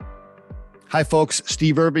Hi, folks.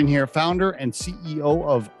 Steve Irving here, founder and CEO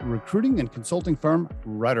of recruiting and consulting firm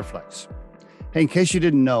RiderFlex. Hey, in case you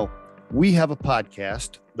didn't know, we have a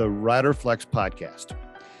podcast, the RiderFlex Podcast.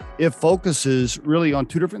 It focuses really on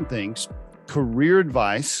two different things: career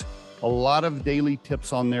advice, a lot of daily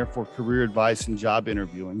tips on there for career advice and job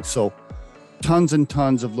interviewing. So tons and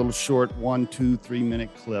tons of little short 1, 2, 3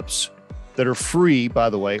 minute clips that are free, by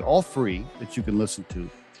the way, all free, that you can listen to.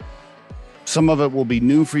 Some of it will be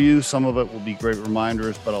new for you. Some of it will be great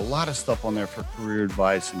reminders, but a lot of stuff on there for career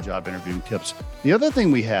advice and job interviewing tips. The other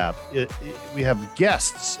thing we have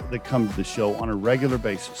guests that come to the show on a regular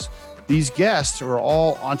basis. These guests are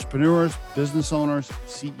all entrepreneurs, business owners,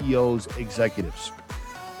 CEOs, executives.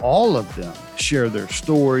 All of them share their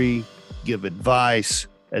story, give advice,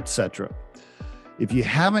 etc. If you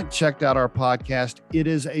haven't checked out our podcast, it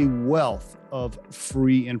is a wealth of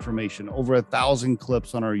free information, over 1,000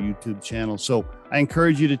 clips on our YouTube channel. So I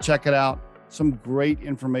encourage you to check it out. Some great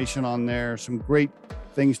information on there, some great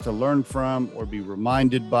things to learn from or be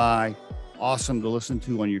reminded by. Awesome to listen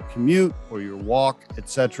to on your commute or your walk,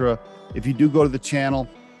 etc. If you do go to the channel,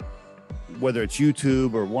 whether it's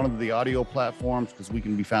YouTube or one of the audio platforms, because we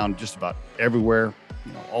can be found just about everywhere,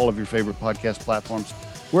 all of your favorite podcast platforms.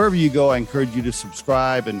 Wherever you go, I encourage you to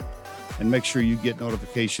subscribe and make sure you get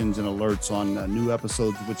notifications and alerts on new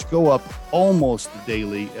episodes, which go up almost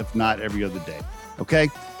daily, if not every other day. Okay.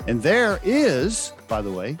 And there is, by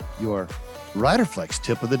the way, your RiderFlex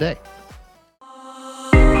tip of the day.